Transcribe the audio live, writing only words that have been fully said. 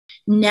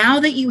Now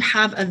that you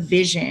have a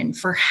vision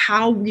for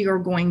how we are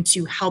going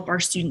to help our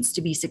students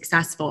to be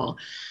successful,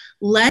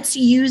 let's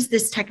use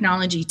this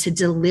technology to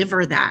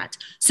deliver that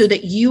so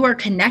that you are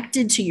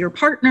connected to your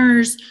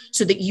partners,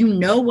 so that you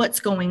know what's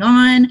going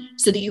on,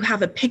 so that you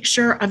have a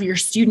picture of your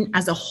student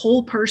as a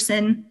whole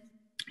person.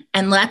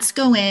 And let's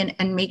go in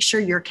and make sure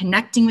you're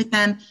connecting with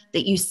them,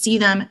 that you see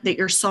them, that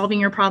you're solving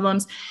your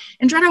problems.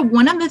 And Joretta,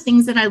 one of the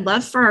things that I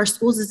love for our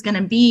schools is going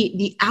to be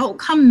the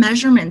outcome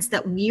measurements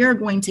that we are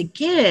going to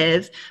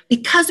give,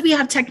 because we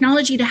have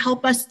technology to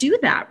help us do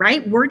that,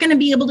 right? We're going to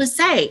be able to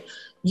say,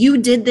 you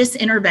did this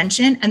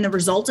intervention and the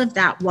result of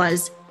that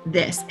was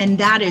this. And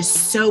that is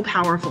so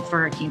powerful for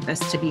our campus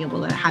to be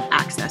able to have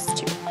access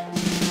to.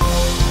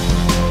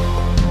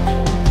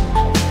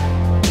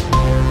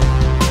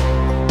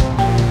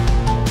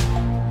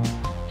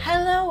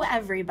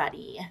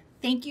 Everybody,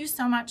 thank you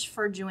so much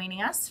for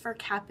joining us for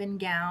Cap and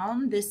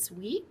Gown this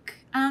week.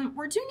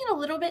 We're doing it a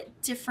little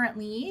bit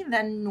differently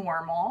than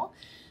normal.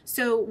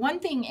 So one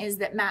thing is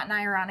that Matt and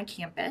I are on a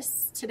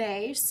campus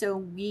today, so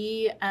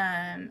we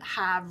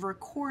have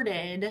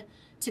recorded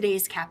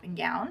today's Cap and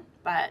Gown,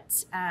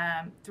 but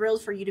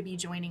thrilled for you to be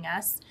joining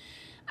us.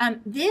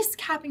 This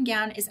Cap and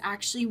Gown is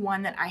actually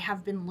one that I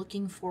have been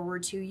looking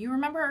forward to. You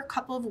remember a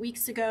couple of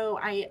weeks ago,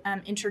 I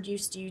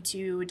introduced you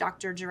to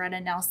Dr.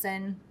 Joretta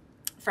Nelson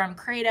from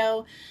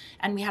Credo,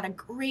 and we had a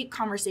great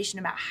conversation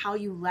about how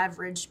you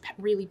leverage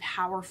really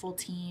powerful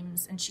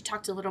teams. And she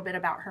talked a little bit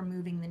about her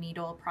Moving the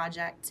Needle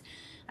project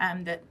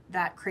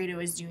that Credo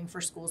is doing for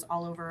schools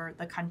all over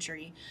the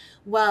country.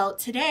 Well,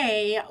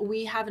 today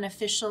we have an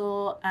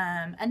official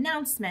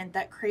announcement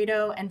that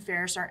Credo and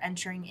Pharos are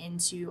entering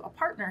into a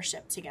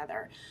partnership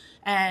together,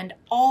 and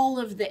all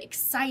of the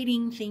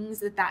exciting things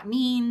that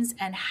means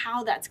and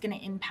how that's going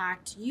to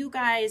impact you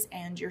guys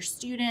and your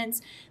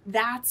students.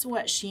 That's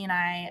what she and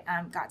I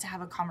got to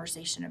have a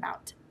conversation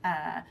about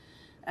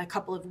a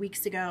couple of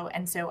weeks ago.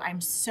 And so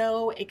I'm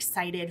so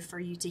excited for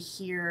you to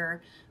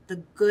hear the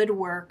good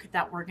work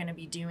that we're going to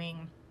be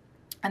doing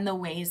and the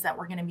ways that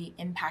we're going to be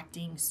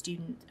impacting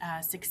student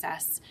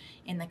success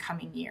in the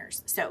coming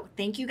years. So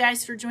thank you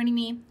guys for joining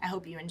me. I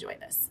hope you enjoy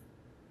this.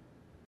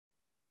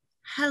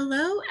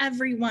 Hello,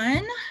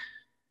 everyone.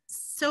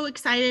 So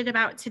excited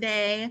about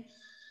today.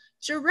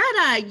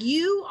 Joretta,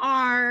 you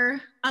are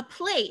a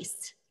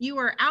place. You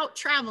are out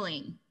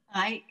traveling.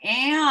 I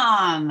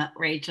am,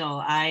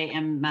 Rachel. I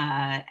am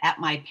at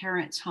my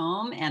parents'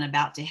 home and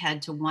about to head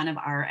to one of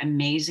our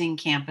amazing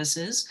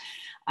campuses.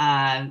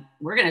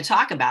 We're going to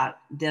talk about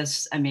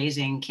this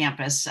amazing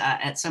campus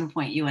at some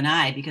point, you and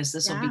I, because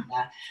this will be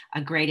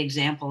a great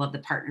example of the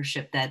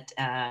partnership that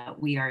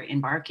we are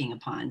embarking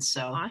upon.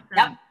 So, awesome.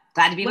 Yep.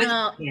 Glad to be with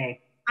you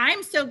today.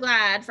 I'm so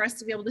glad for us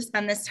to be able to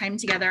spend this time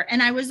together.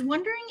 And I was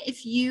wondering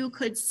if you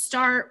could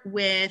start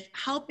with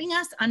helping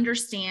us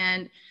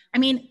understand, I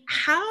mean,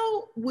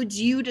 how would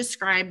you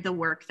describe the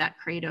work that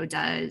Credo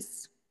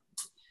does?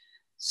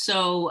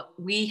 So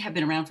we have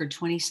been around for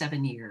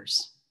 27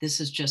 years. This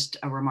is just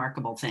a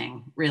remarkable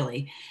thing,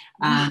 really.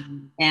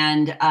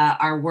 And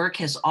our work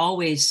has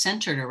always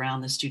centered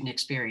around the student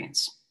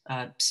experience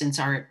since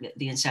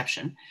the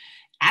inception.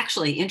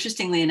 Actually,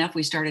 interestingly enough,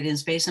 we started in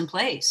space and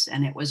place,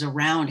 and it was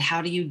around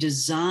how do you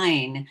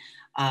design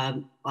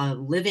a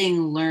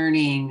living,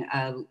 learning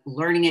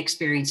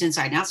experience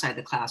inside and outside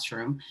the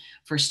classroom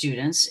for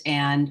students.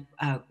 And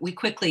we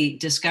quickly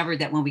discovered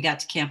that when we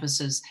got to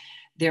campuses,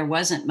 there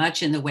wasn't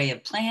much in the way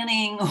of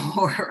planning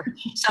or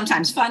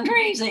sometimes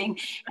fundraising.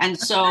 And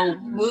so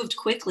moved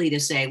quickly to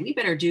say, we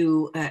better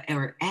do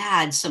or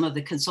add some of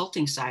the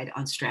consulting side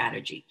on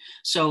strategy.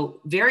 So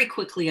very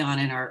quickly on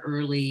in our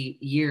early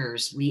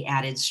years, we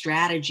added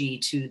strategy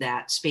to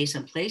that space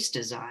and place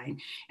design.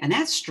 And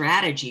that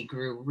strategy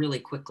grew really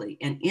quickly.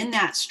 And in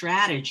that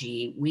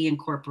strategy, we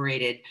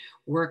incorporated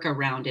work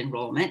around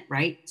enrollment,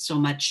 right? So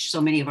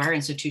many of our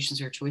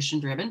institutions are tuition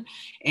driven,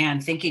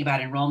 and thinking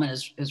about enrollment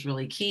is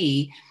really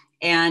key.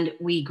 And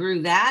we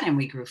grew that, and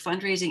we grew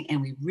fundraising,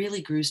 and we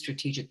really grew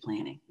strategic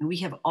planning. And we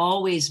have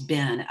always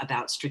been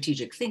about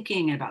strategic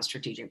thinking and about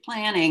strategic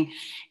planning,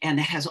 and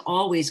that has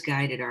always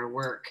guided our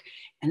work.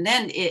 And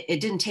then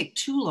it didn't take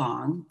too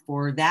long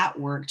for that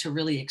work to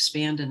really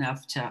expand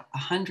enough to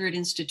 100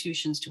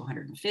 institutions, to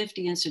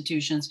 150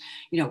 institutions.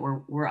 You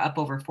know, we're up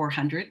over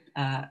 400.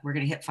 We're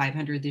going to hit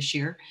 500 this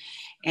year.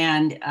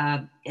 And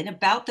in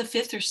about the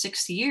 5th or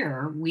 6th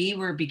year, we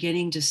were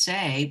beginning to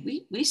say,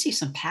 we see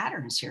some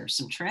patterns here,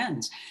 some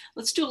trends.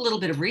 Let's do a little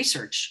bit of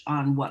research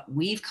on what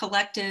we've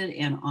collected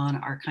and on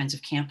our kinds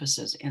of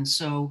campuses. And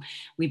so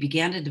we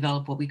began to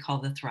develop what we call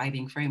the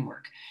Thriving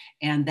Framework.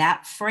 And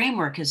that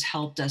framework has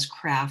helped us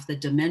craft the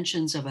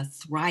dimensions of a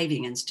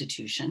thriving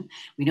institution.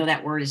 We know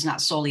that word is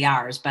not solely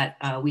ours, but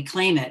we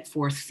claim it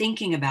for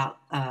thinking about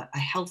a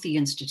healthy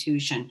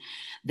institution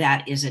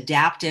that is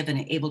adaptive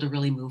and able to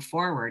really move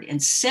forward.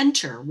 And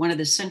one of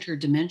the center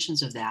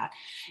dimensions of that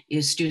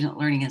is student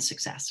learning and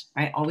success,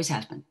 right? Always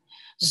has been.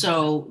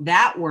 So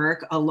that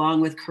work,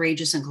 along with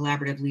courageous and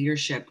collaborative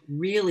leadership,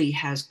 really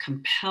has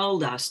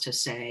compelled us to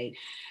say,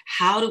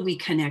 how do we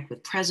connect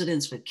with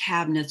presidents, with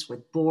cabinets,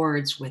 with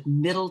boards, with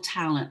middle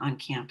talent on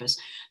campus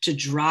to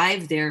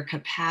drive their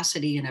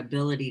capacity and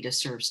ability to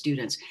serve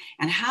students?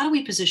 And how do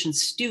we position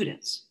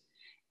students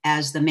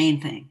as the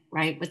main thing,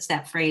 right? What's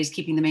that phrase?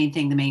 Keeping the main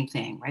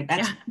thing, right?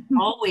 That's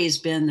always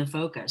been the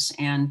focus.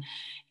 And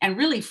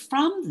really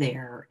from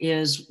there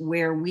is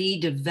where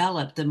we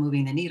developed the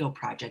Moving the Needle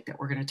project that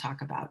we're going to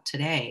talk about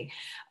today.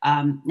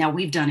 Now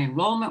we've done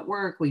enrollment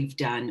work. We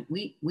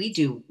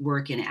do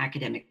work in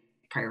academic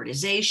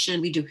prioritization.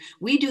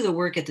 We do the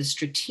work at the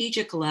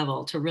strategic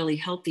level to really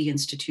help the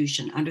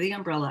institution under the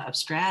umbrella of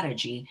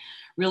strategy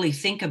really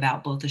think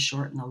about both the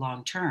short and the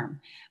long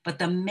term. But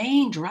the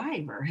main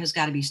driver has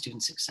got to be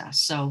student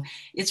success. So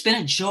it's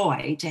been a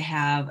joy to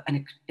have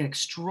an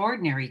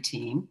extraordinary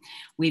team.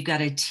 We've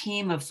got a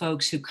team of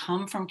folks who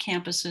come from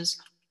campuses,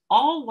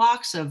 all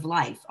walks of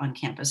life on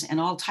campus and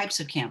all types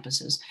of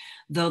campuses.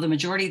 Though the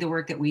majority of the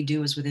work that we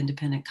do is with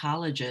independent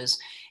colleges,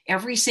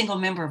 every single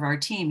member of our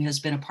team has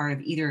been a part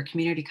of either a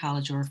community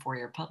college or a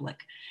four-year public.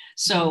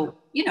 So,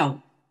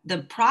 the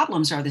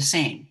problems are the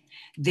same.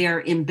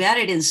 They're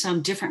embedded in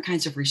some different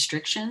kinds of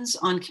restrictions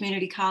on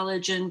community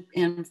college and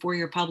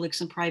four-year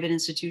publics and private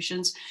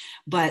institutions,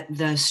 but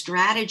the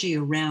strategy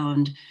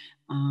around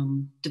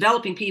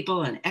developing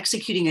people and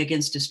executing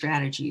against a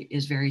strategy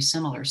is very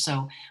similar.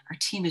 So our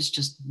team is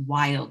just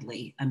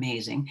wildly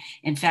amazing.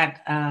 In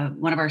fact,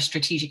 one of our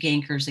strategic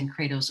anchors in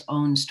Credo's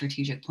own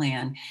strategic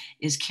plan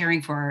is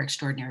caring for our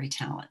extraordinary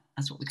talent.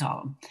 That's what we call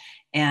them.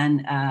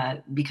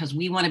 And because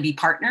we want to be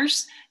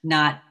partners,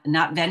 not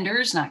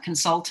vendors, not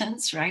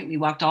consultants, right? We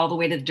walked all the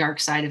way to the dark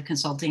side of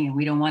consulting, and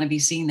we don't want to be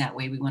seen that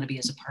way. We want to be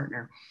as a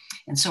partner.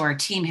 And so our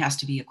team has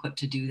to be equipped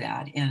to do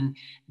that. And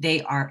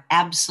they are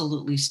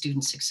absolutely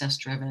student success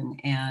driven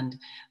and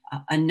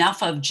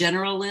enough of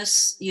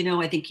generalists.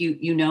 I think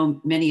you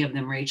know many of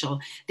them, Rachel.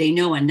 They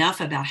know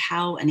enough about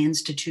how an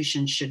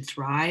institution should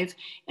thrive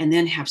and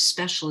then have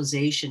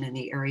specialization in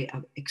the area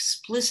of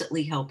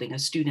explicitly helping a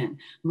student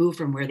move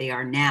from where they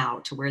are now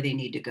to where they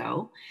need to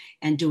go,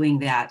 and doing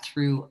that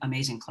through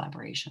amazing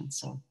collaboration.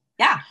 So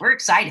yeah, we're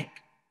excited.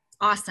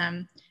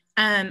 Awesome.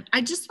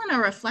 I just want to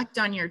reflect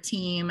on your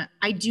team.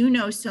 I do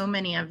know so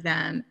many of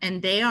them,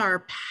 and they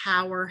are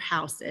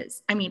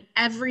powerhouses. I mean,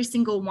 every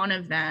single one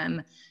of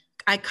them,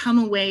 I come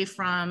away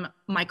from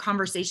my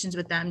conversations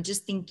with them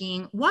just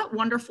thinking, what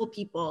wonderful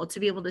people to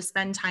be able to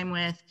spend time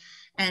with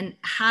and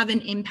have an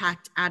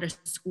impact at a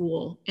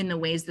school in the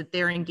ways that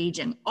they're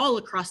engaging all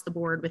across the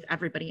board with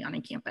everybody on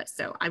a campus.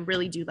 So I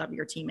really do love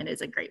your team. It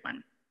is a great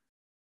one.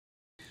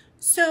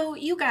 So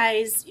you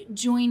guys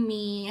join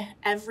me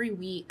every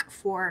week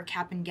for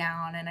Cap and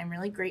Gown, and I'm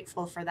really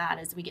grateful for that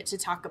as we get to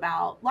talk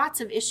about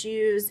lots of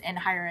issues in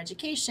higher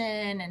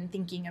education and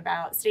thinking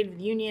about State of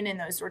the Union and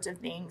those sorts of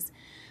things.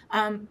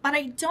 But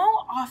I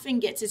don't often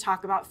get to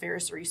talk about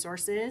Pharos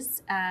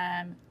resources,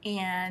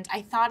 and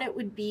I thought it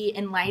would be,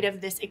 in light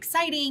of this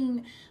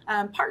exciting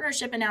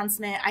partnership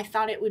announcement, I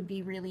thought it would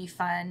be really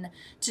fun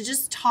to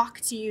just talk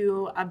to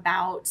you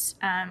about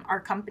our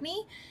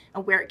company,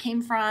 where it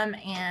came from,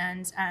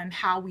 and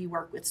how we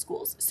work with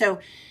schools. So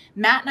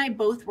Matt and I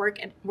both worked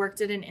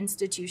at an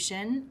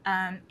institution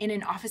in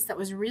an office that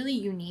was really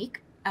unique.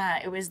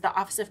 It was the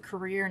Office of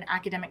Career and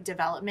Academic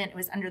Development. It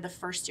was under the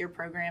first year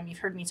program. You've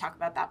heard me talk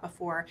about that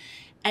before.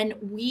 And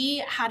we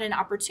had an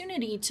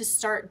opportunity to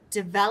start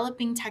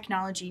developing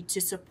technology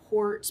to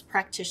support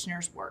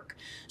practitioners' work.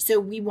 So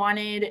we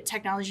wanted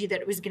technology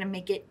that was going to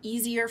make it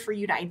easier for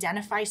you to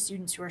identify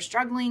students who are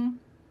struggling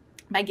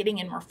by getting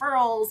in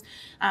referrals,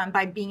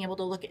 by being able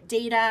to look at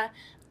data.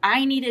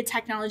 I needed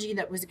technology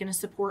that was going to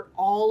support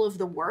all of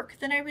the work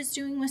that I was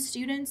doing with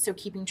students. So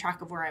keeping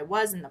track of where I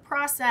was in the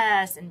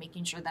process and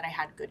making sure that I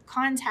had good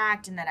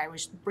contact and that I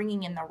was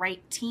bringing in the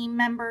right team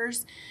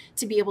members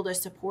to be able to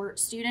support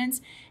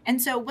students.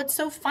 And so what's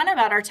so fun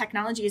about our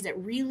technology is it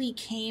really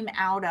came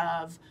out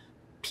of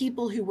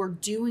people who were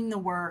doing the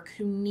work,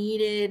 who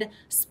needed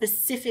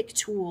specific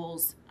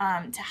tools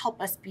to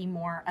help us be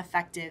more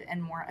effective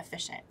and more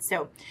efficient.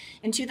 So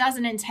in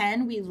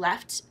 2010, we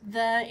left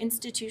the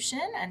institution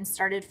and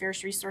started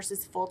Pharos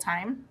Resources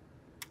full-time.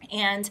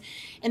 And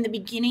in the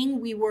beginning,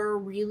 we were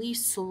really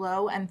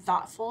slow and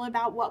thoughtful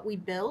about what we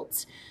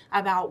built,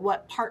 about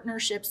what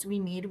partnerships we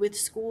made with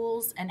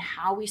schools and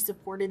how we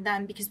supported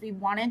them, because we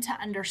wanted to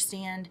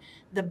understand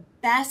the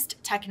best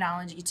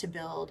technology to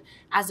build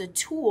as a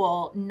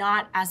tool,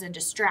 not as a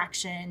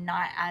distraction,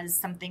 not as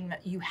something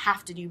that you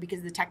have to do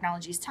because the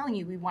technology is telling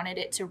you. We wanted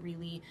it to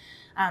really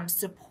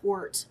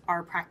support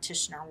our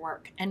practitioner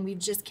work. And we've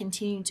just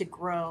continued to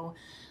grow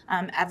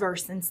ever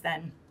since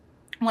then.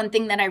 One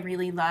thing that I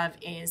really love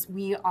is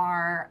we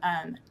are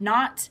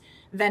not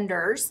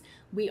vendors.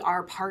 We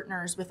are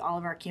partners with all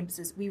of our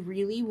campuses. We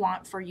really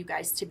want for you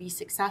guys to be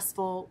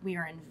successful. We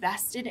are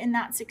invested in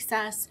that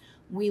success.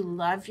 We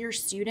love your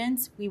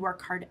students. We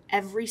work hard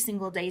every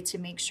single day to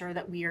make sure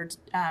that we are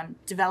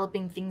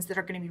developing things that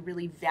are going to be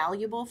really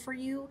valuable for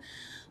you,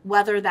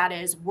 whether that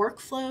is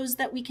workflows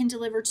that we can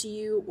deliver to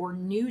you or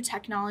new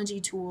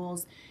technology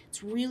tools.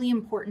 It's really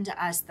important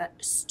to us that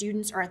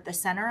students are at the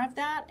center of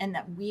that and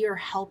that we are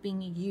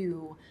helping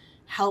you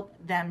help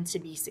them to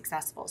be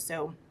successful.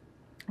 So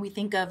we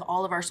think of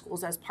all of our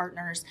schools as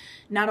partners.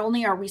 Not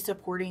only are we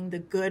supporting the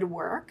good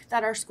work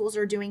that our schools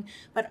are doing,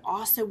 but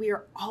also we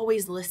are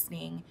always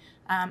listening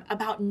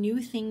about new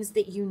things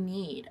that you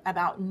need,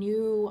 about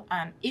new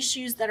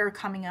issues that are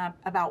coming up,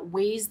 about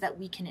ways that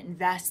we can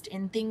invest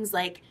in things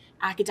like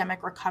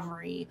academic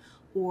recovery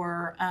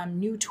or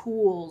new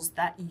tools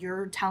that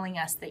you're telling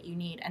us that you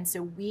need. And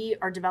so we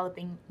are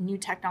developing new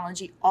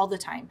technology all the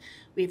time.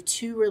 We have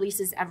 2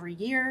 releases every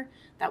year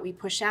that we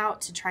push out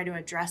to try to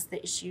address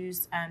the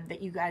issues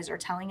that you guys are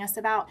telling us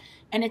about.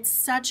 And it's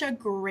such a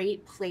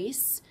great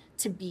place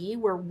to be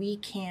where we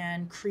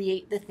can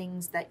create the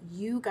things that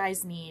you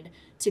guys need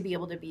to be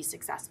able to be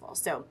successful.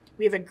 So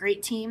we have a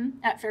great team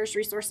at Pharos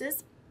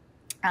Resources.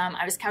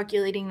 I was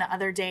calculating the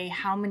other day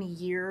how many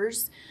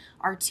years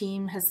our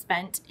team has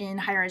spent in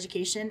higher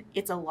education.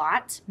 It's a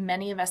lot.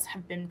 Many of us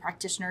have been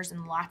practitioners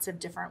in lots of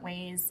different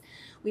ways.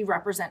 We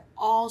represent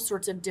all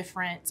sorts of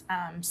different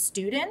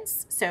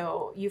students.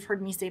 So you've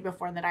heard me say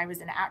before that I was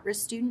an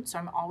at-risk student, so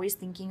I'm always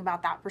thinking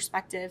about that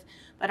perspective.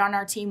 But on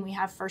our team, we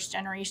have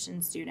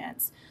first-generation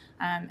students,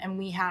 and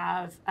we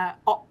have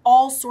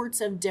all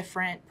sorts of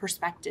different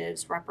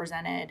perspectives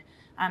represented.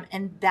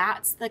 And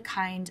that's the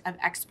kind of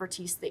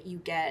expertise that you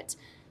get,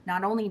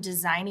 not only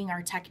designing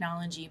our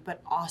technology, but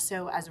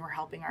also as we're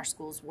helping our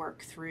schools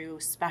work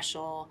through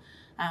special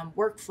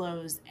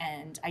workflows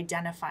and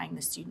identifying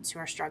the students who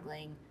are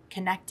struggling,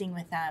 connecting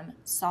with them,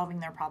 solving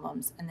their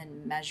problems, and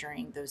then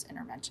measuring those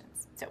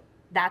interventions. So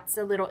that's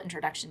a little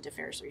introduction to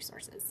Pharos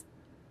Resources.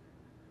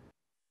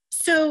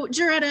 So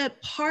Joretta,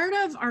 part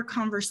of our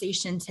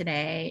conversation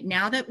today,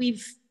 now that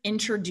we've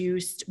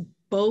introduced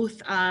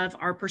both of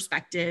our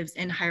perspectives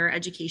in higher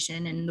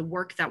education and the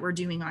work that we're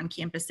doing on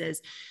campuses,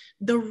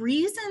 the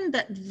reason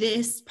that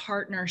this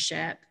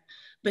partnership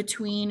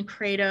between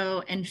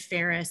Credo and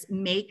Pharos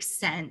makes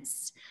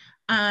sense,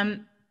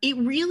 it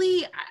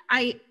really,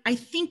 I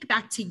think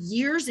back to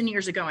years and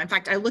years ago. In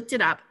fact, I looked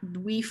it up.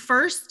 We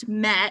first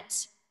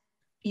met,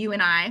 you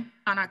and I,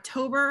 on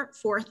October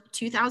 4th,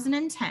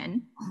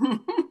 2010.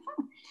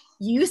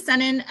 You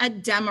sent in a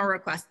demo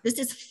request. This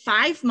is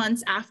 5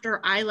 months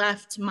after I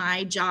left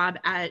my job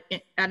at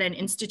an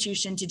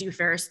institution to do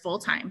Pharos full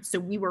time. So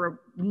we were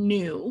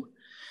new.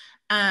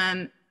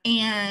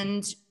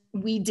 And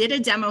we did a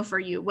demo for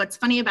you. What's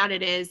funny about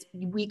it is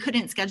we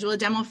couldn't schedule a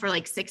demo for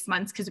like 6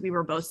 months because we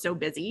were both so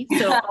busy.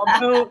 So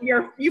although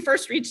you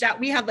first reached out,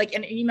 we had like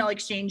an email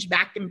exchange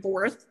back and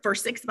forth for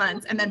 6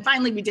 months. And then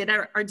finally we did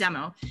our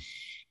demo.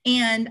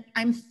 And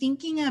I'm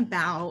thinking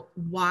about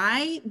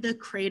why the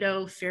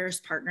Credo Pharos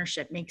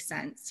partnership makes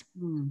sense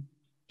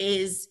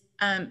is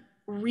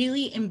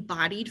really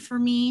embodied for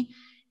me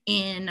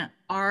in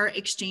our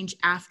exchange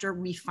after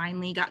we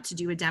finally got to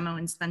do a demo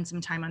and spend some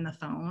time on the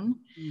phone.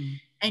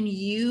 And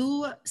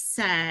you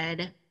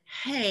said,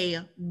 hey,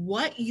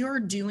 what you're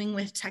doing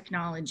with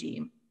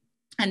technology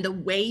and the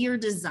way you're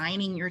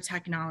designing your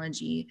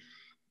technology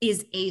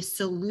is a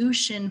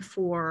solution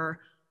for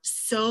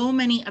so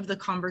many of the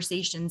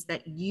conversations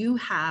that you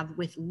have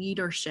with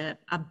leadership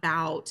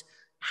about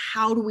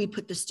how do we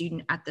put the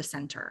student at the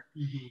center.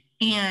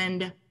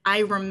 And I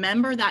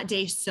remember that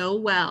day so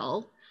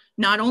well,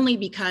 not only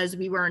because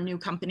we were a new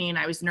company and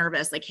I was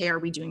nervous, like, hey, are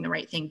we doing the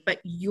right thing? But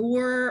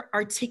your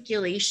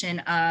articulation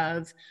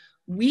of,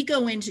 we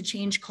go in to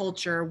change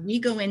culture, we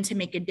go in to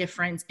make a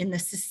difference in the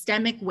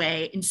systemic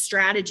way, in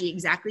strategy,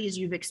 exactly as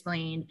you've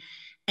explained.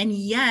 And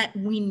yet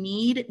we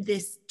need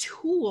this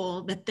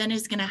tool that then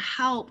is going to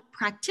help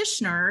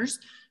practitioners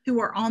who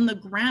are on the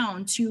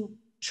ground to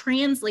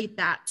translate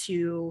that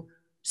to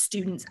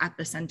students at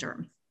the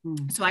center.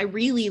 So I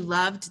really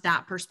loved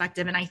that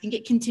perspective. And I think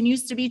it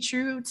continues to be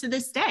true to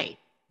this day.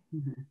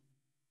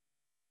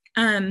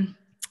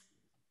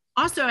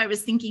 Also, I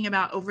was thinking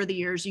about over the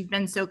years, you've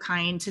been so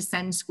kind to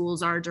send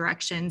schools our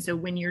direction. So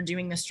when you're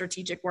doing the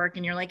strategic work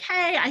and you're like,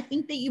 hey, I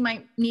think that you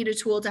might need a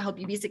tool to help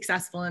you be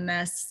successful in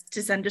this,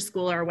 to send a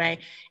school our way.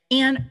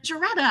 And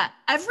Joretta,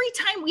 every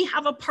time we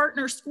have a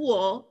partner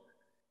school,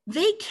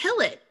 they kill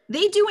it.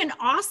 They do an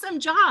awesome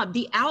job.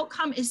 The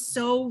outcome is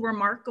so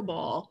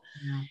remarkable.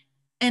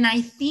 And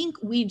I think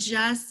we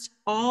just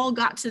all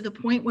got to the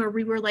point where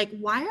we were like,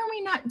 why are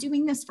we not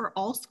doing this for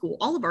all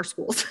of our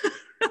schools?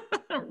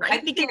 Right? I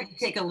think we had to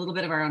take a little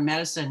bit of our own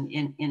medicine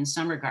in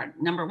some regard.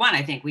 Number one,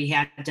 I think we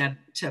had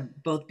to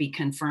both be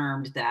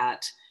confirmed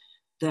that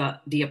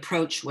the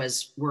approach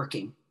was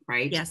working,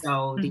 right? Yes.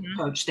 So the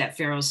approach that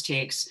Pharos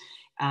takes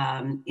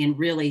in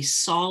really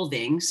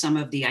solving some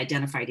of the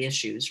identified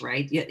issues,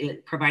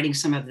 right? Providing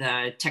some of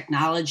the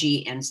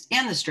technology and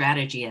the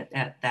strategy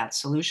at that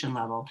solution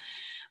level.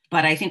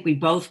 But I think we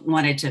both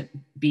wanted to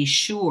be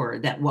sure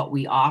that what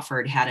we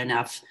offered had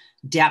enough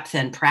depth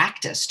and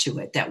practice to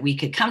it that we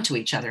could come to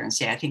each other and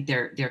say, I think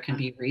there can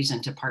be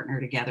reason to partner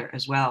together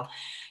as well.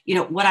 You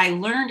know, what I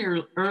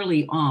learned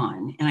early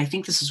on, and I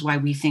think this is why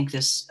we think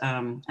this, I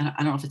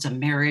don't know if it's a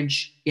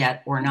marriage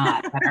yet or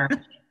not,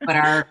 but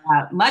are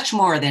much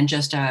more than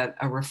just a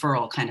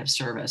referral kind of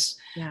service.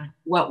 Yeah.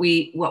 What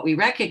we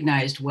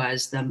recognized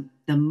was the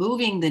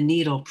Moving the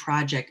Needle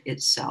project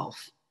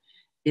itself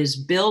is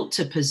built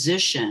to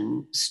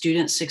position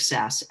student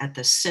success at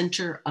the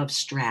center of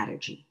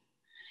strategy.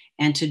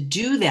 And to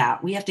do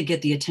that, we have to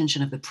get the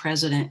attention of the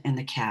president and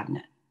the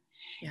cabinet.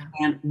 Yeah.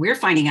 And we're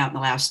finding out in the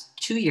last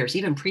 2 years,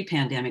 even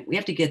pre-pandemic, we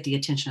have to get the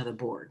attention of the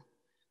board.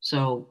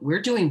 So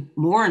we're doing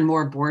more and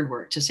more board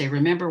work to say,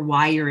 remember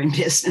why you're in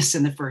business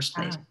in the first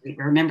place.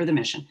 Remember the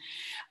mission.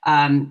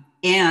 And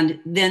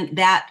then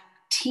that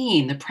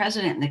team, the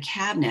president and the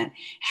cabinet,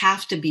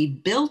 have to be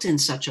built in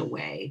such a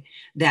way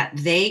that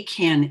they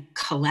can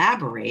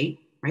collaborate,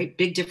 right?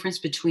 Big difference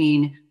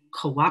between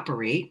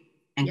cooperate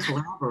and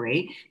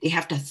collaborate. They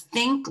have to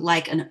think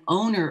like an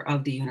owner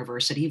of the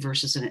university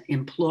versus an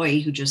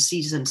employee who just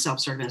sees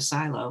themselves sort of in a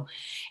silo.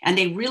 And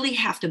they really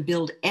have to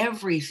build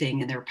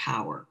everything in their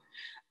power,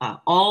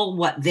 all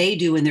what they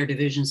do in their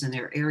divisions and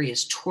their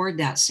areas toward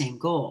that same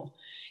goal.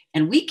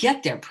 And we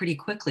get there pretty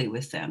quickly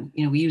with them.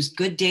 You know, we use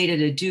good data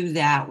to do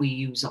that. We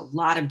use a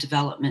lot of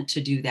development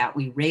to do that.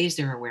 We raise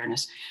their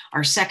awareness.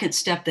 Our second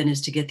step then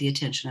is to get the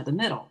attention of the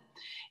middle.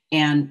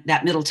 And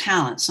that middle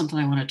talent, something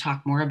I want to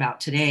talk more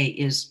about today,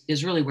 is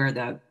really where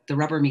the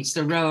rubber meets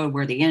the road,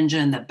 where the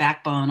engine, the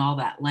backbone, all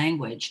that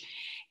language.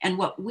 And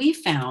what we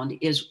found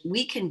is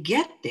we can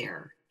get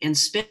there and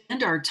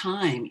spend our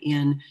time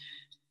in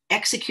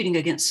executing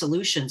against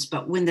solutions.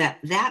 But when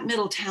that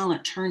middle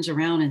talent turns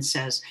around and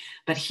says,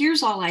 but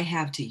here's all I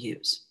have to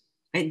use,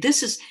 right?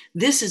 This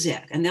is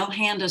it. And they'll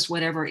hand us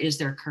whatever is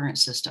their current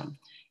system.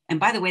 And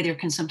by the way, there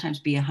can sometimes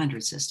be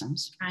 100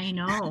 systems. I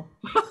know.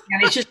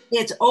 And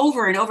it's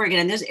over and over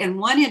again. And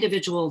one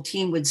individual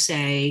team would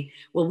say,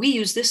 well, we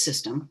use this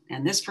system.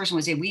 And this person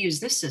would say, we use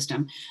this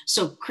system.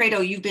 So Credo,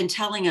 you've been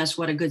telling us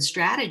what a good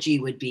strategy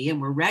would be,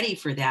 and we're ready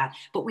for that.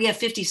 But we have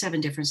 57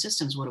 different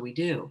systems. What do we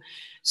do?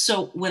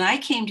 So when I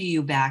came to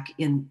you back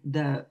in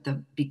the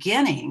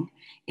beginning,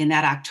 in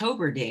that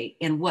October date,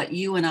 and what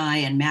you and I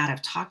and Matt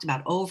have talked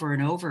about over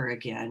and over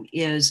again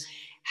is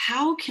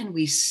how can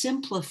we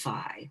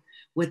simplify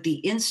what the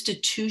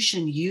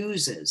institution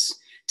uses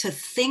to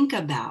think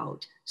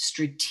about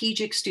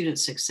strategic student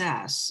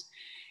success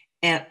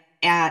in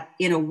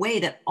a way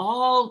that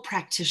all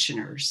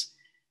practitioners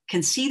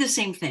can see the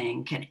same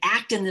thing, can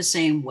act in the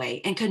same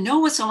way, and can know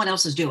what someone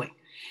else is doing.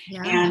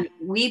 Yeah. And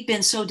we've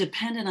been so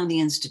dependent on the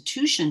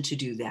institution to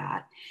do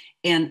that.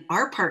 And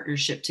our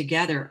partnership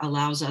together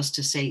allows us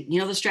to say, you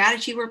know, the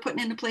strategy we're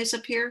putting into place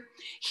up here,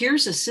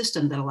 here's a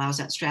system that allows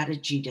that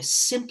strategy to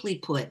simply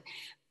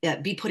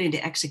be put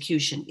into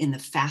execution in the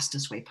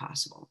fastest way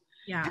possible.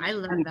 Yeah, I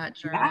love that,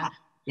 Joretta.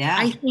 Yeah.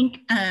 I think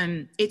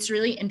it's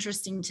really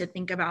interesting to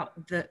think about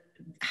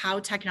how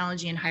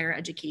technology in higher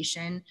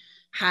education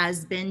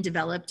has been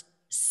developed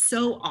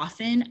so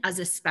often as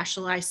a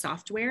specialized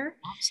software.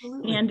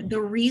 Absolutely. And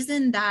the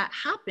reason that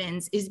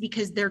happens is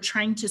because they're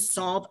trying to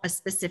solve a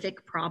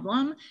specific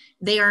problem.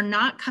 They are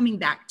not coming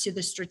back to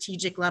the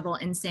strategic level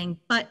and saying,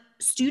 but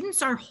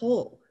students are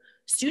whole.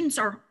 Students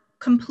are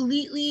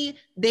completely,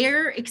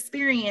 their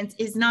experience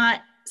is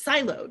not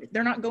siloed.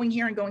 They're not going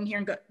here and going here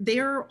and go.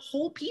 They're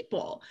whole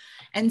people.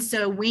 And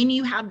so when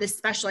you have this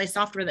specialized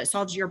software that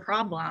solves your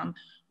problem,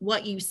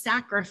 what you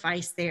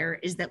sacrifice there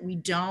is that we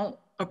don't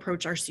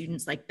approach our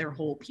students like they're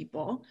whole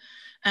people.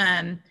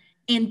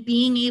 And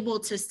being able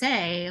to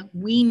say,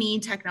 we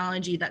need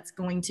technology that's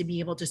going to be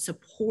able to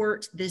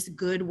support this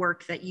good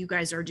work that you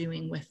guys are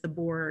doing with the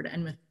board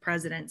and with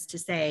presidents to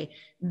say,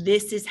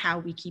 this is how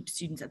we keep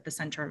students at the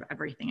center of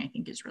everything, I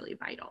think is really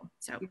vital.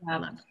 So I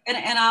love that.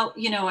 And I'll,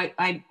 you know,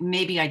 I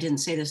maybe I didn't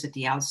say this at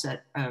the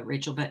outset,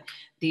 Rachel, but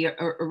the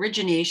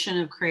origination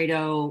of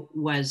Credo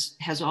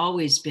has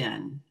always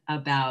been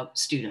about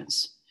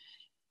students.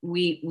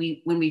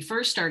 When we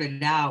first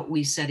started out,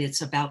 we said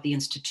it's about the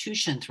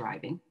institution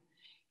thriving.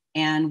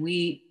 And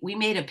we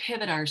made a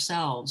pivot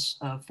ourselves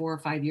 4 or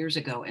 5 years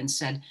ago and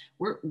said,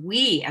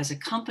 we as a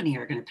company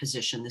are going to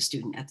position the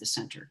student at the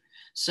center.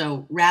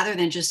 So rather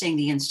than just saying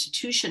the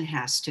institution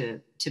has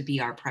to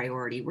be our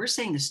priority, we're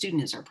saying the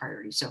student is our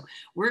priority. So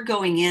we're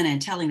going in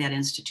and telling that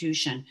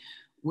institution,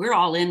 we're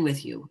all in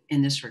with you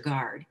in this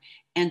regard.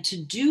 And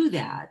to do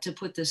that, to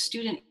put the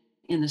student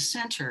in the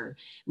center,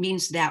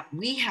 means that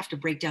we have to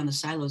break down the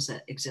silos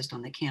that exist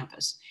on the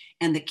campus.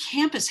 And the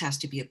campus has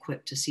to be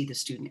equipped to see the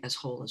student as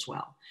whole as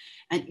well.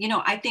 And, you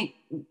know, I think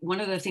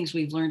one of the things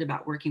we've learned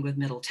about working with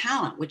middle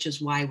talent, which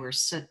is why we're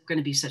going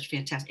to be such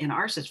fantastic and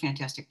are such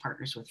fantastic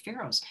partners with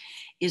Pharos,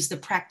 is the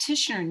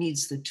practitioner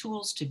needs the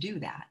tools to do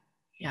that.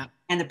 Yeah.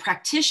 And the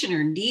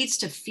practitioner needs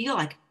to feel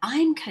like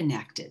I'm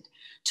connected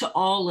to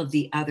all of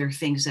the other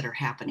things that are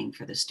happening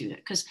for the student.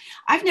 Because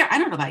I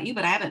don't know about you,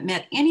 but I haven't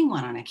met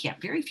anyone on a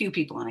campus, very few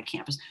people on a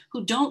campus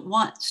who don't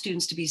want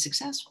students to be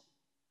successful.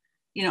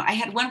 You know, I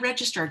had one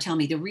registrar tell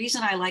me the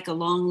reason I like a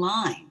long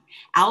line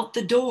out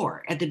the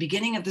door at the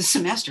beginning of the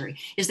semester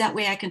is that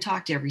way I can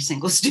talk to every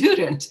single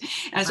student.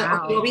 And I said,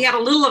 okay, well, we have a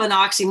little of an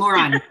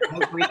oxymoron.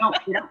 We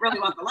don't really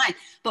want the line,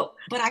 but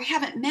I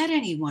haven't met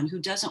anyone who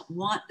doesn't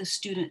want the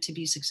student to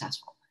be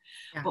successful.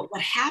 Yeah. But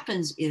what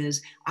happens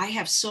is I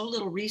have so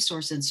little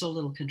resource and so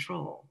little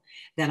control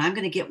that I'm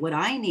going to get what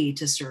I need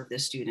to serve the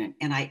student.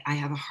 And I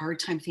have a hard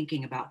time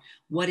thinking about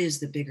what is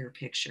the bigger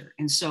picture.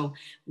 And so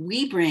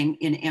we bring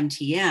in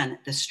MTN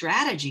the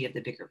strategy of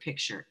the bigger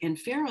picture, and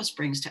Pharos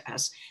brings to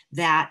us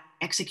that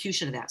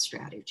execution of that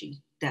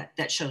strategy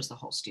that shows the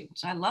whole student.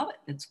 So I love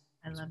it.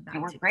 I love that.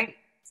 It worked great.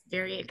 It's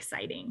very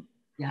exciting.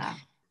 Yeah.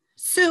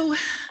 So,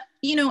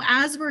 you know,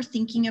 as we're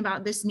thinking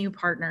about this new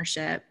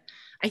partnership,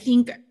 I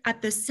think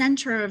at the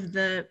center of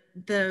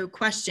the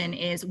question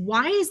is,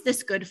 why is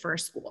this good for a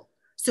school?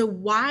 So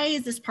why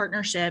is this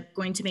partnership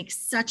going to make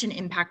such an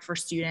impact for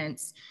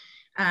students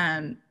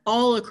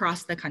all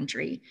across the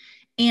country?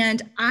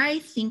 And I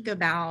think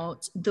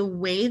about the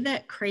way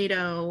that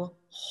Credo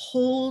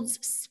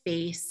holds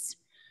space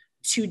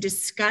to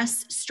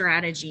discuss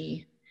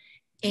strategy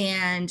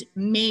and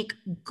make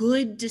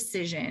good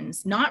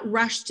decisions, not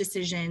rush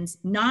decisions,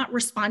 not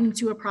responding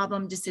to a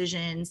problem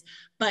decisions,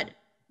 but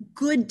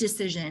good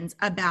decisions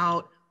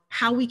about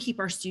how we keep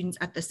our students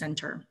at the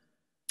center.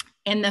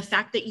 And the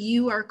fact that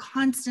you are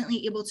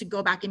constantly able to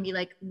go back and be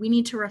like, we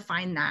need to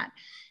refine that.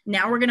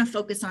 Now we're going to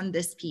focus on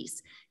this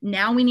piece.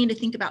 Now we need to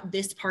think about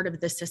this part of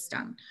the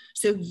system.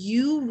 So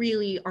you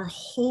really are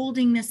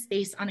holding this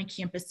space on a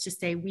campus to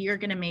say, we are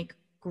going to make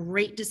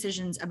great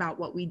decisions about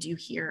what we do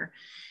here.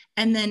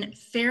 And then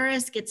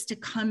Pharos gets to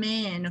come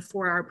in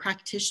for our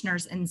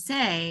practitioners and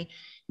say,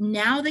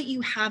 now that you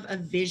have a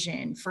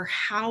vision for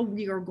how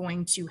we are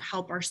going to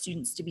help our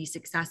students to be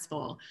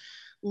successful,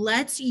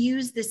 let's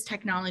use this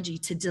technology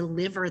to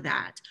deliver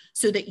that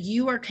so that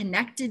you are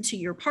connected to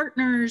your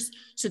partners,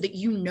 so that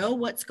you know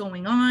what's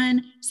going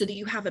on, so that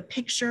you have a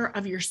picture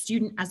of your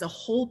student as a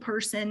whole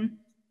person.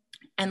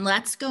 And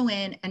let's go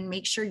in and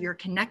make sure you're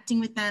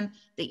connecting with them,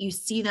 that you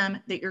see them,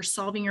 that you're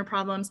solving your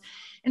problems.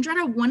 And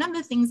Joretta, one of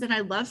the things that I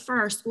love for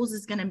our schools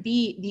is going to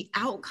be the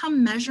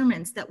outcome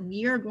measurements that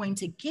we are going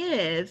to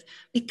give,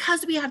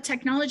 because we have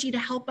technology to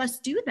help us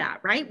do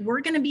that, right?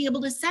 We're going to be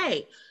able to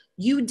say,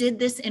 you did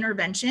this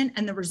intervention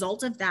and the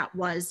result of that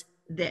was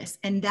this.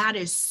 And that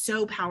is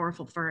so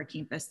powerful for our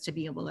campus to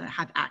be able to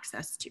have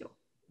access to.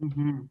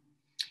 Mm-hmm.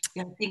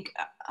 Yeah,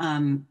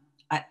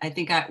 I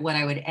think what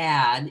I would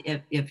add,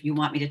 if you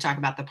want me to talk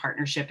about the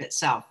partnership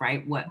itself,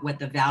 right? What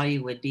the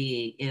value would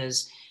be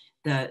is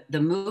the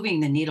Moving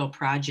the Needle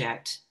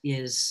project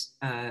is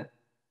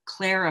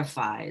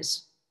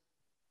clarifies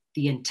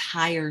the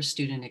entire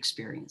student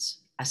experience,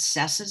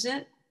 assesses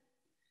it,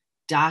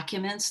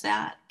 documents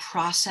that,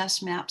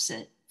 process maps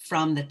it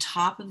from the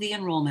top of the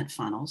enrollment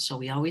funnel. So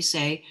we always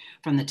say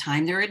from the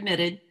time they're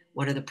admitted,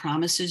 what are the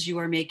promises you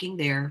are making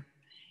there?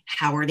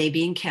 How are they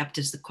being kept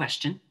is the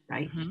question,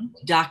 right? Mm-hmm.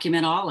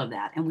 Document all of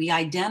that. And we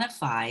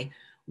identify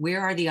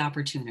where are the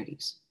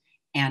opportunities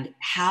and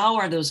how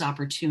are those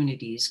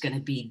opportunities going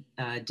to be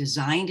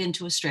designed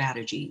into a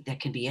strategy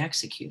that can be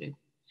executed.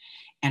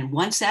 And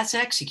once that's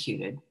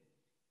executed,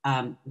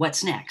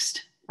 what's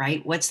next,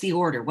 right? What's the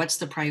order? What's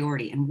the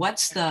priority? And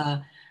what's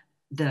the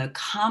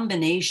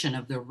combination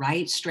of the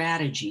right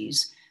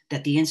strategies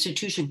that the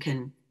institution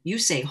can, you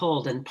say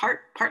hold, and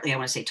partly I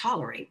want to say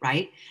tolerate,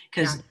 right?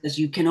 Because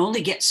you can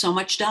only get so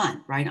much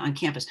done, right, on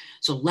campus.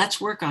 So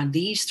let's work on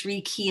these 3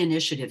 key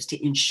initiatives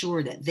to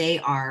ensure that they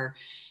are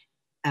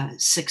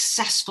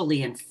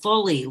successfully and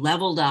fully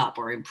leveled up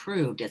or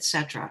improved, et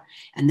cetera.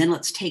 And then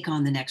let's take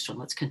on the next one.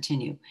 Let's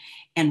continue.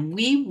 And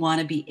we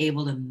want to be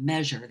able to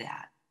measure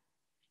that.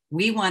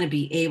 We want to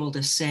be able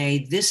to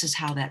say, this is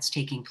how that's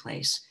taking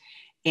place.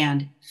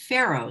 And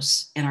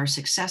Pharos and our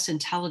Success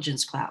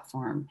Intelligence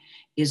platform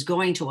is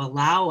going to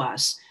allow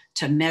us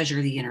to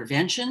measure the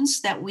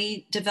interventions that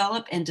we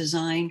develop and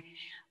design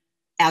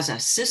as a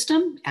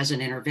system, as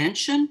an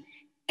intervention,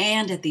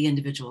 and at the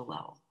individual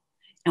level.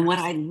 And what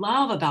I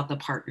love about the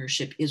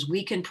partnership is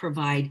we can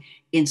provide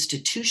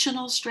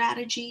institutional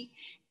strategy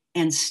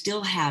and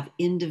still have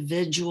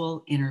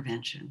individual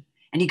intervention.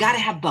 And you got to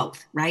have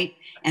both, right?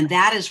 And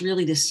that is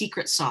really the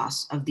secret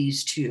sauce of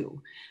these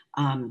two.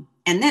 And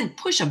then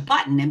push a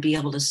button and be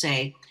able to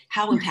say,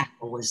 how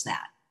impactful was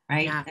that,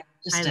 right? Yeah,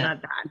 I love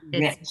that.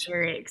 It's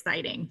very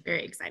exciting,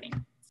 very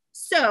exciting.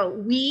 So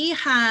we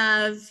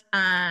have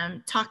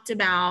talked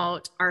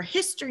about our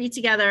history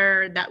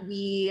together, that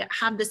we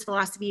have this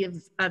philosophy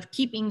of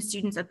keeping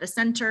students at the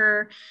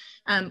center.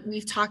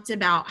 We've talked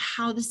about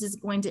how this is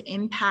going to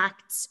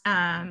impact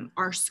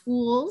our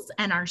schools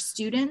and our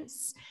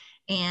students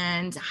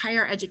and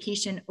higher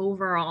education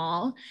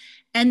overall.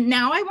 And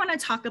now I want to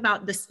talk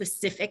about the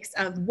specifics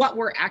of what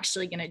we're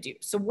actually going to do.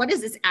 So what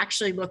does this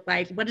actually look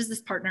like? What is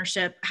this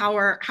partnership? How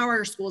are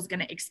our schools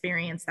going to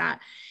experience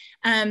that?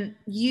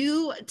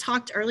 You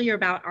talked earlier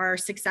about our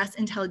Success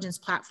Intelligence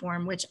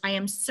platform, which I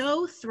am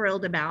so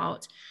thrilled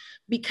about,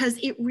 because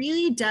it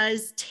really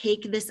does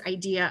take this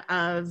idea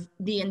of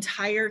the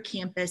entire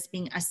campus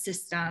being a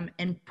system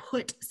and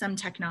put some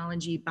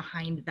technology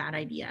behind that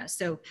idea.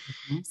 So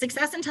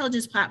Success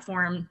Intelligence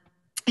Platform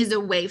is a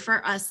way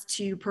for us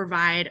to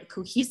provide a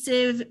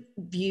cohesive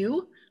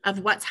view of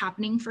what's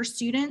happening for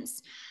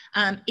students.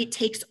 It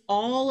takes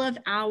all of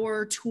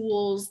our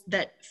tools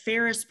that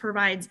Pharos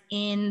provides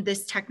in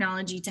this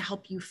technology to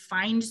help you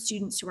find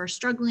students who are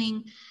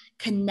struggling,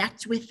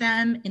 connect with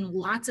them in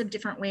lots of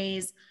different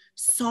ways,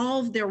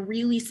 solve their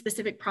really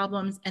specific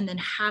problems, and then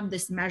have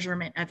this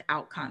measurement of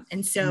outcome.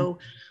 And so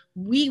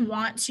we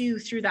want to,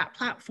 through that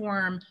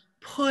platform,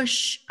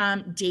 push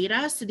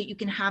data so that you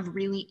can have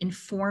really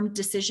informed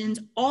decisions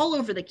all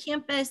over the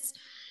campus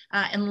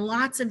in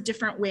lots of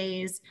different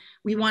ways.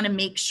 We want to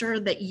make sure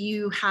that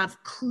you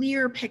have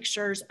clear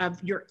pictures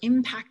of your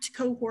impact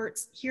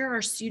cohorts. Here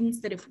are students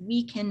that if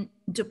we can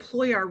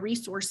deploy our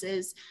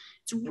resources,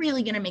 it's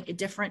really going to make a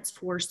difference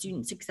for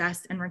student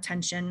success and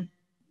retention.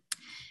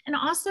 And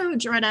also,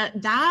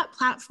 Joretta, that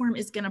platform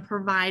is going to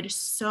provide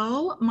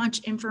so much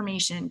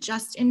information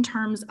just in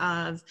terms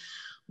of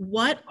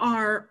what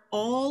are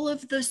all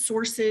of the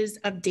sources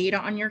of data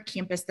on your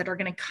campus that are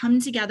going to come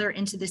together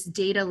into this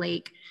data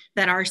lake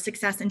that our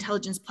Success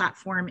Intelligence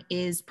Platform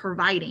is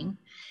providing.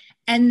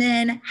 And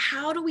then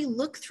how do we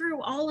look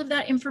through all of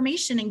that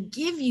information and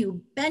give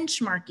you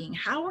benchmarking?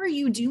 How are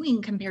you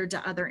doing compared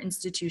to other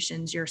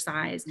institutions your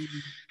size?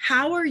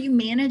 How are you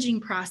managing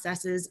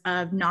processes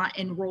of not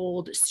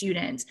enrolled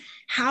students?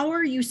 How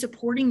are you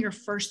supporting your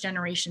first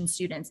generation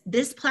students?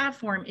 This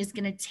platform is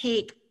going to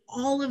take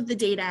all of the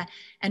data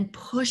and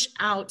push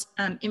out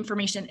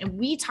information. And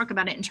we talk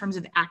about it in terms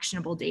of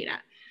actionable data.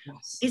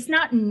 Yes. It's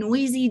not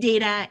noisy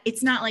data.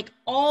 It's not like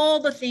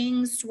all the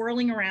things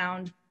swirling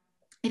around.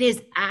 It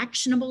is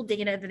actionable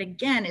data that,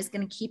 again, is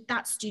going to keep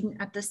that student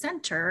at the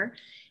center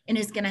and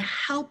is going to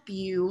help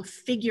you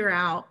figure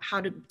out how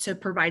to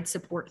provide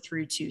support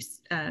through to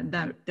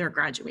their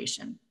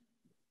graduation.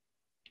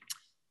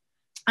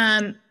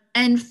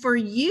 And for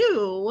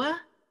you,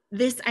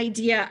 this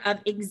idea of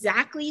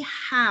exactly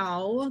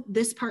how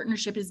this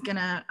partnership is going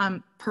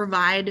to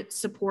provide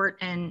support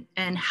and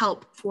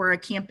help for a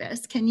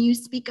campus. Can you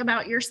speak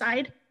about your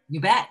side? You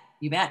bet.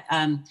 You bet.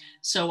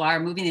 So our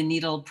Moving the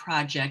Needle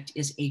project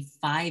is a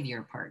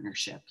 5-year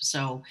partnership.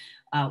 So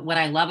what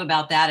I love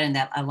about that, and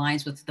that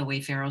aligns with the way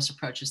Pharos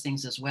approaches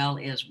things as well,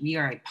 is we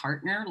are a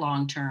partner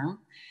long-term.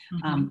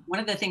 One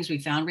of the things we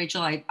found,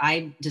 Rachel,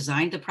 I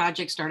designed the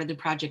project, started the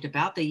project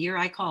about the year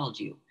I called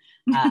you.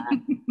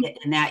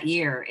 In that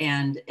year.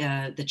 And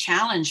the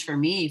challenge for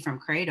me from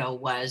Credo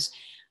was,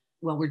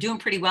 well, we're doing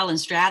pretty well in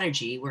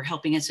strategy. We're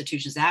helping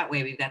institutions that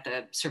way. We've got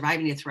the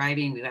Surviving to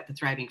Thriving. We've got the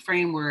Thriving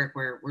Framework.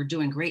 We're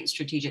doing great in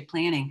strategic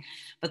planning.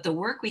 But the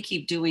work we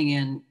keep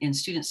doing in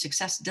student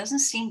success doesn't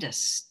seem to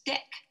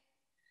stick.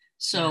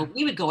 So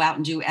we would go out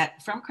and do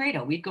from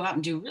Credo, we'd go out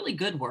and do really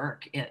good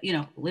work,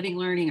 living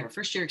learning or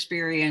first year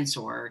experience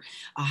or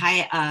a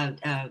high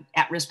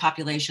at-risk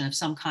population of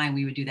some kind.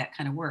 We would do that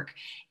kind of work.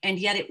 And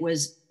yet it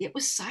was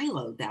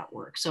siloed, that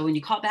work. So when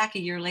you call back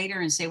a year later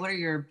and say, what are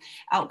your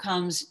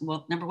outcomes?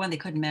 Well, number one, they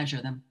couldn't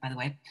measure them, by the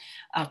way,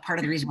 part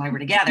of the reason why we're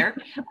together.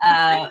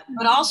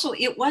 But also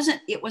it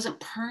wasn't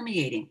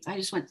permeating. I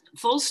just went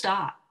full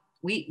stop.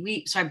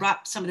 So I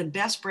brought some of the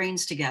best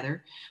brains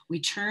together. We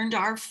turned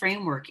our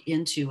framework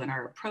and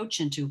our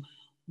approach into,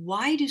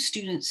 why do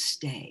students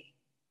stay,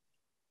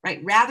 right?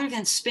 Rather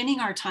than spending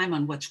our time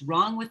on what's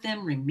wrong with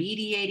them,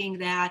 remediating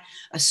that,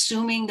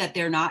 assuming that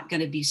they're not going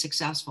to be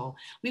successful.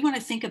 We want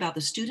to think about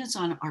the students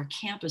on our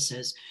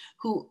campuses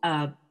who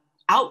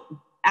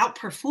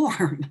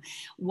outperform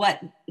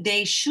what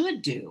they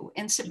should do,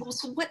 and say, well,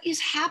 so what is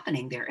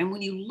happening there? And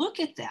when you look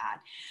at that,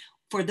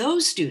 for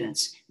those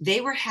students,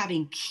 they were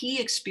having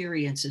key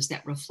experiences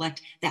that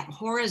reflect that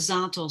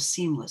horizontal,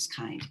 seamless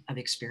kind of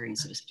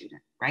experience of a student,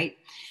 right?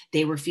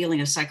 They were feeling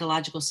a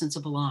psychological sense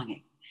of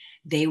belonging.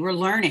 They were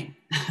learning.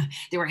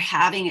 They were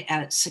having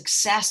a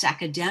success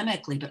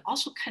academically, but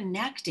also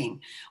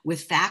connecting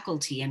with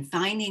faculty and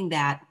finding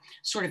that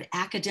sort of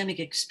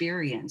academic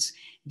experience.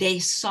 They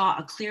saw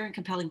a clear and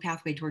compelling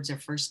pathway towards their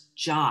first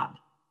job.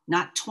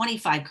 Not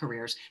 25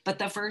 careers, but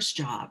the first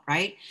job,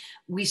 right?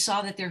 We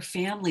saw that their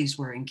families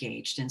were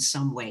engaged in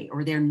some way,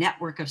 or their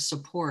network of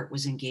support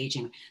was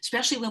engaging,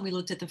 especially when we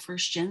looked at the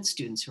first gen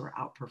students who were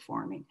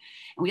outperforming.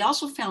 And we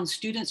also found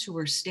students who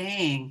were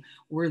staying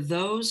were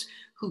those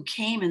who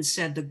came and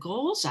said, the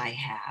goals I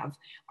have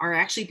are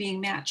actually being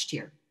matched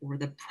here, or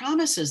the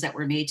promises that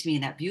were made to me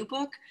in that view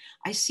book,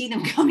 I see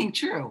them coming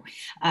true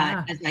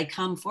as I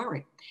come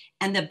forward.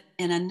 And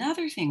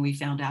another thing we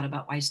found out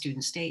about why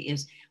students stay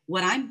is,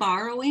 what I'm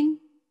borrowing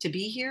to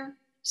be here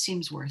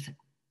seems worth it.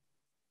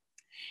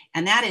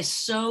 And that is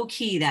so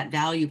key, that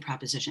value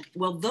proposition.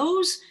 Well,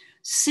 those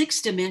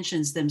 6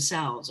 dimensions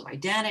themselves of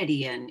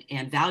identity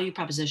and value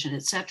proposition,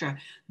 et cetera,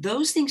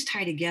 those things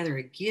tie together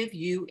and give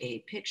you a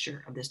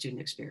picture of the student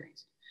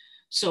experience.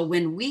 So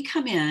when we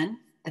come in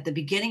at the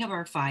beginning of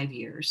our 5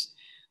 years,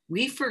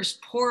 we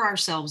first pour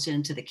ourselves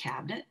into the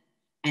cabinet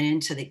and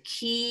into the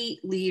key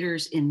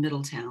leaders in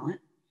middle talent.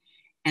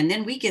 And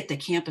then we get the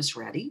campus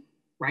ready,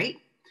 right?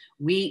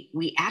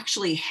 We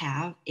actually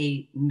have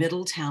a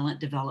middle talent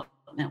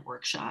development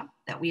workshop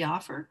that we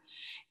offer.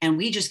 And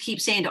we just keep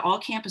saying to all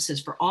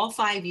campuses for all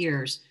 5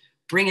 years,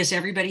 bring us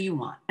everybody you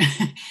want.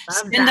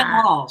 Send them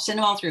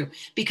all through,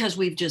 because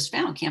we've just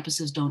found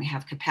campuses don't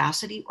have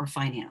capacity or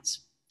finance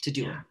to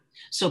do it.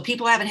 So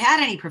people haven't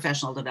had any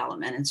professional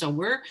development. And so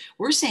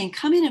we're saying,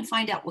 come in and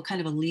find out what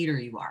kind of a leader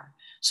you are.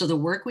 So the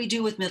work we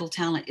do with middle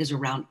talent is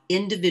around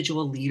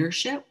individual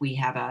leadership. We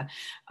have a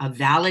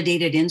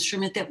validated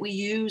instrument that we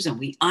use, and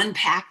we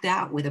unpack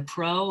that with a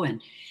pro,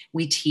 and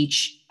we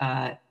teach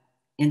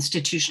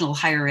institutional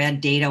higher ed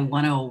data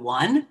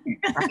 101,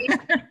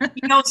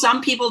 right?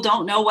 Some people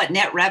don't know what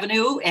net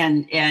revenue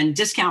and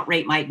discount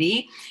rate might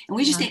be. And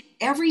we just think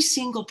every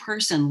single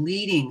person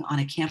leading on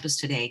a campus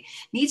today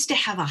needs to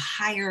have a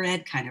higher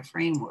ed kind of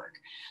framework.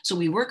 So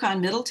we work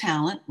on middle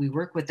talent. We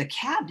work with the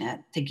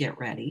cabinet to get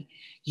ready.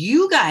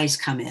 You guys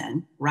come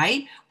in,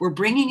 right? We're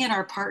bringing in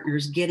our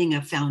partners, getting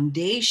a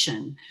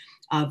foundation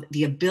of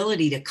the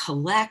ability to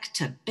collect,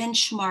 to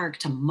benchmark,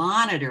 to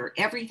monitor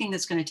everything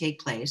that's going to take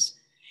place.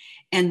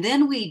 And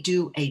then we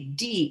do a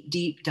deep,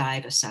 deep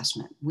dive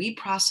assessment. We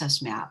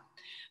process map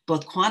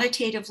both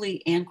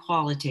quantitatively and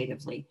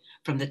qualitatively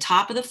from the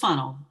top of the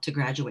funnel to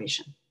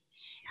graduation.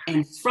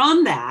 And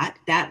from that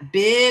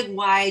big,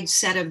 wide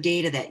set of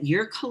data that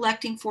you're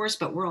collecting for us,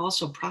 but we're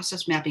also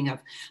process mapping of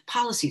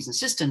policies and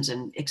systems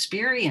and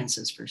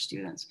experiences for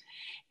students.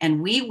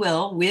 And we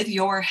will, with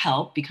your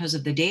help, because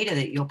of the data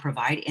that you'll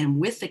provide, and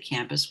with the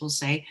campus, we'll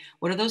say,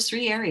 what are those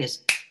 3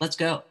 areas? Let's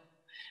go.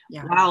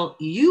 Yeah. While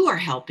you are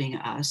helping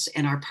us,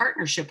 and our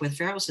partnership with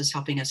Pharos is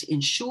helping us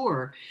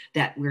ensure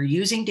that we're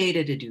using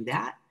data to do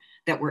that,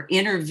 that we're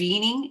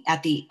intervening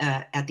at the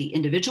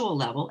individual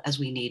level as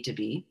we need to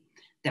be,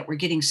 that we're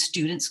getting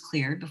students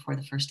cleared before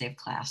the first day of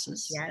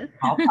classes. Yes.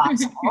 All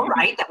possible,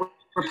 right? That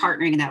we're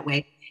partnering in that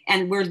way.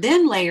 And we're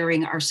then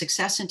layering our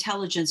success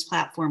intelligence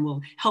platform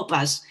will help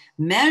us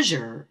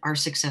measure our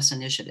success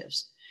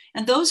initiatives.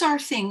 And those are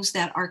things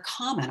that are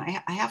common.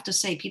 I have to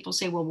say, people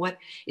say, well, what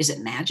is it,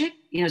 magic?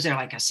 Is there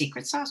like a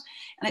secret sauce?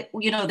 And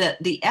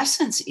the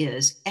essence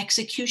is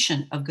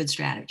execution of good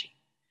strategy.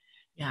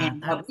 Yeah,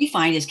 and what we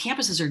find is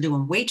campuses are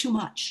doing way too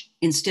much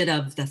instead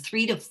of the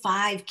 3 to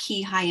 5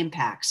 key high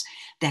impacts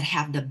that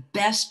have the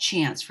best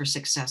chance for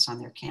success on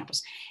their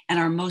campus and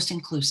are most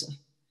inclusive.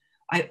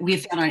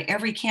 We've found on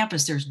every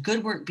campus, there's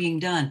good work being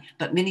done,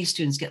 but many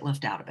students get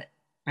left out of it,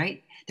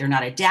 right? They're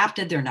not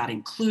adapted. They're not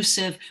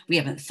inclusive. We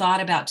haven't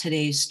thought about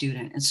today's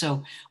student. And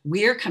so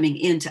we're coming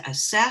in to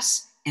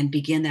assess and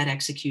begin that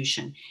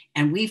execution.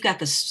 And we've got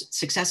the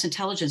Success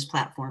Intelligence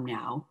platform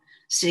now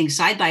sitting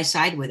side by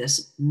side with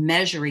us,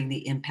 measuring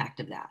the impact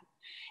of that.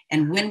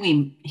 And when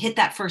we hit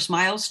that first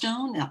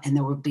milestone, and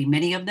there will be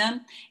many of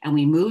them, and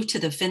we move to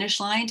the finish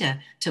line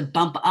to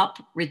bump up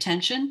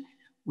retention,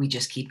 we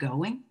just keep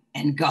going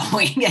and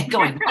going and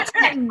going.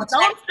 Don't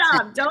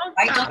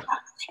stop.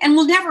 And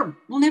we'll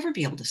never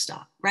be able to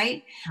stop,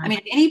 right? I mean,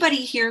 if anybody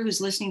here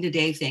who's listening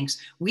today thinks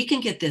we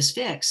can get this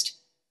fixed,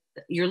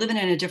 you're living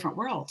in a different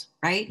world,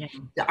 right?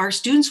 Yeah. Our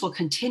students will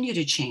continue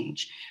to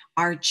change.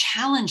 Our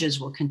challenges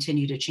will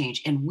continue to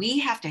change. And we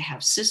have to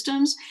have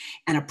systems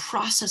and a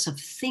process of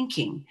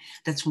thinking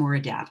that's more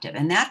adaptive.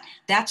 And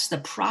that's the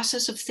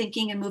process of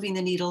thinking and moving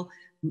the needle,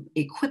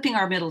 equipping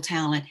our middle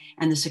talent,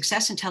 and the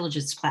success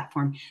intelligence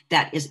platform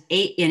that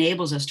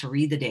enables us to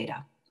read the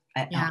data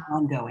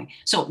ongoing.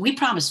 So we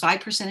promise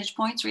 5 percentage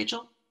points,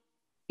 Rachel,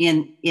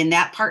 in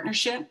that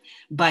partnership,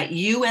 but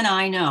you and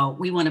I know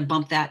we want to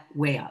bump that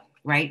way up,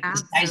 right?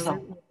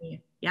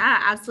 Absolutely.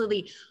 Yeah,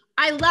 absolutely.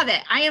 I love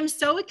it. I am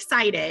so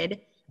excited.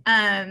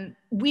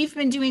 We've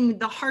been doing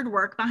the hard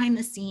work behind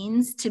the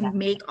scenes to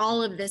make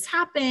all of this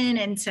happen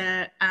and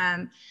to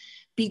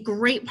be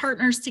great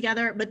partners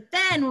together. But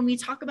then when we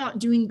talk about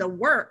doing the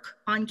work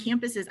on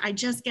campuses, I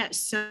just get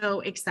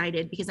so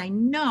excited because I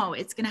know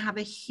it's going to have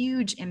a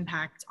huge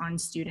impact on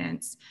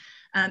students.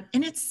 And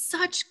it's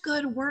such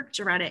good work,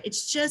 Joretta.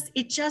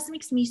 It just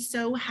makes me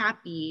so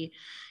happy.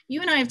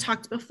 You and I have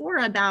talked before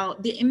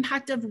about the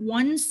impact of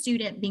one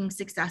student being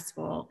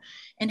successful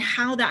and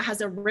how that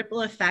has a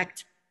ripple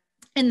effect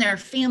in their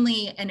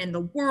family and in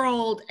the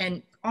world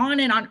and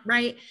on,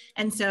 right?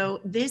 And so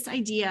this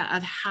idea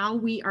of how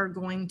we are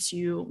going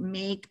to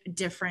make a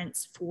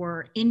difference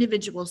for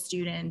individual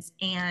students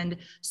and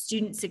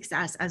student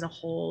success as a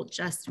whole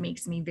just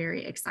makes me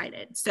very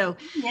excited. So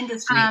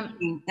industry,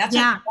 that's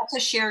a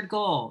shared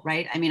goal,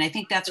 right? I mean, I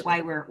think that's why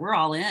we're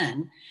all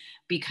in,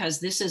 because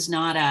this is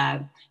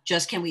not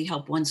just can we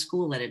help one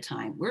school at a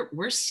time.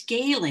 We're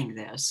scaling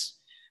this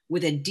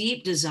with a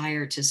deep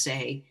desire to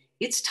say,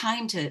 it's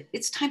time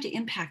to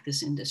impact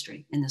this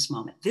industry in this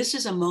moment. This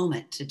is a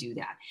moment to do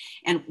that.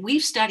 And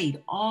we've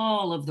studied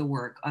all of the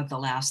work of the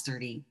last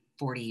 30,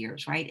 40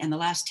 years, right? And the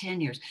last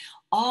 10 years,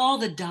 all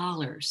the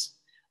dollars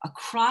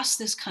across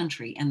this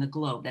country and the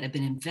globe that have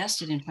been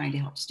invested in trying to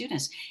help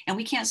students, and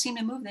we can't seem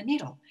to move the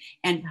needle.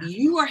 And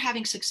you are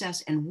having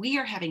success and we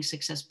are having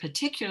success,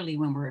 particularly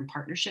when we're in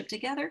partnership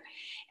together.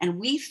 And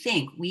we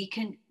think we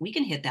can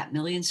hit that 1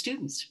 million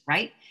students,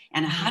 right?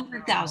 And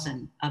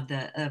 100,000 of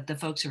the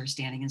folks who are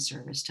standing in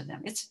service to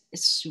them. It's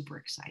super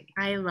exciting.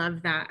 I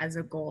love that as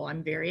a goal.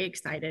 I'm very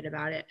excited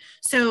about it.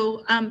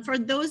 So for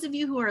those of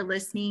you who are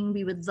listening,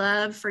 we would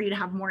love for you to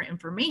have more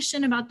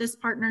information about this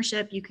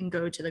partnership. You can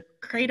go to the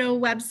Credo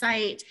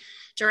website.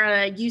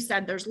 Joretta, you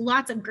said there's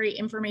lots of great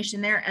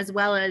information there, as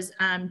well as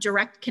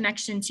direct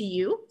connection to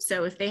you.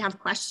 So if they have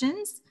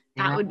questions,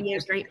 that would be a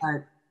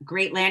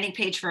great landing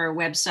page for our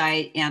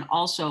website, and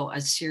also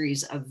a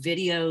series of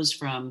videos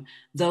from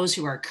those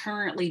who are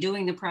currently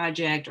doing the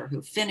project or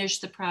who finished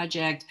the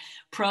project,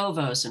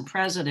 provosts and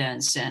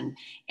presidents and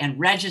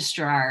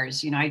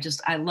registrars. You know,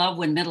 I love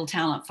when middle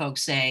talent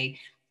folks say,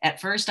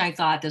 at first I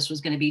thought this was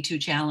going to be too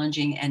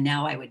challenging and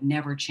now I would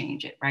never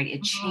change it, right?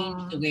 It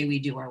changed the way we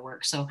do our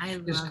work. So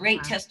there's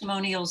great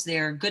testimonials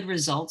there, good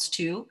results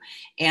too.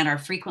 And our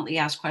frequently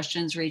asked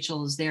questions,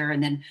 Rachel, is there.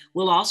 And then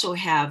we'll also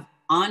have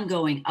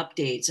ongoing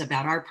updates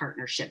about our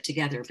partnership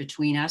together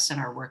between us and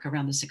our work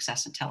around the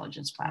Success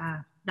Intelligence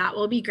platform. That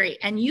will be great.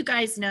 And you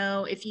guys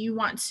know, if you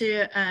want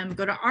to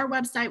go to our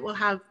website,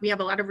 we have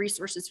a lot of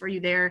resources for you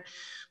there.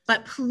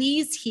 But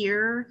please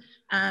hear,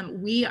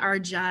 we are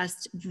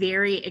just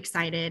very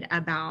excited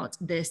about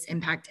this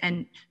impact.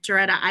 And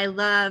Joretta, I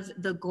love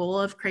the goal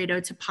of Credo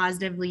to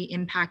positively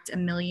impact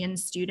 1 million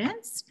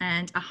students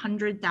and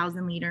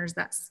 100,000 leaders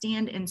that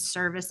stand in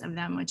service of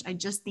them, which I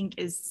just think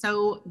is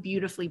so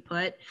beautifully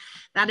put.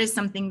 That is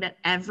something that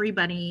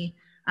everybody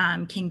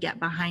can get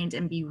behind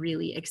and be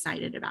really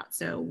excited about.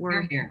 So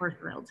we're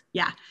thrilled.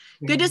 Yeah.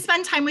 Good to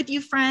spend time with you,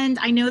 friend.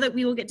 I know that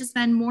we will get to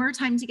spend more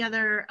time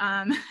together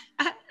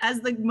as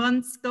the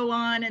months go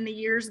on and the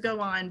years go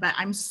on, but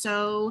I'm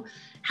so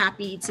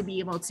happy to be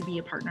able to be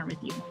a partner with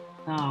you.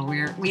 Oh,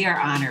 we are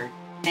honored.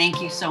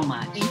 Thank you so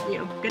much. Thank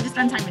you. Good to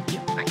spend time with you.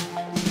 Bye.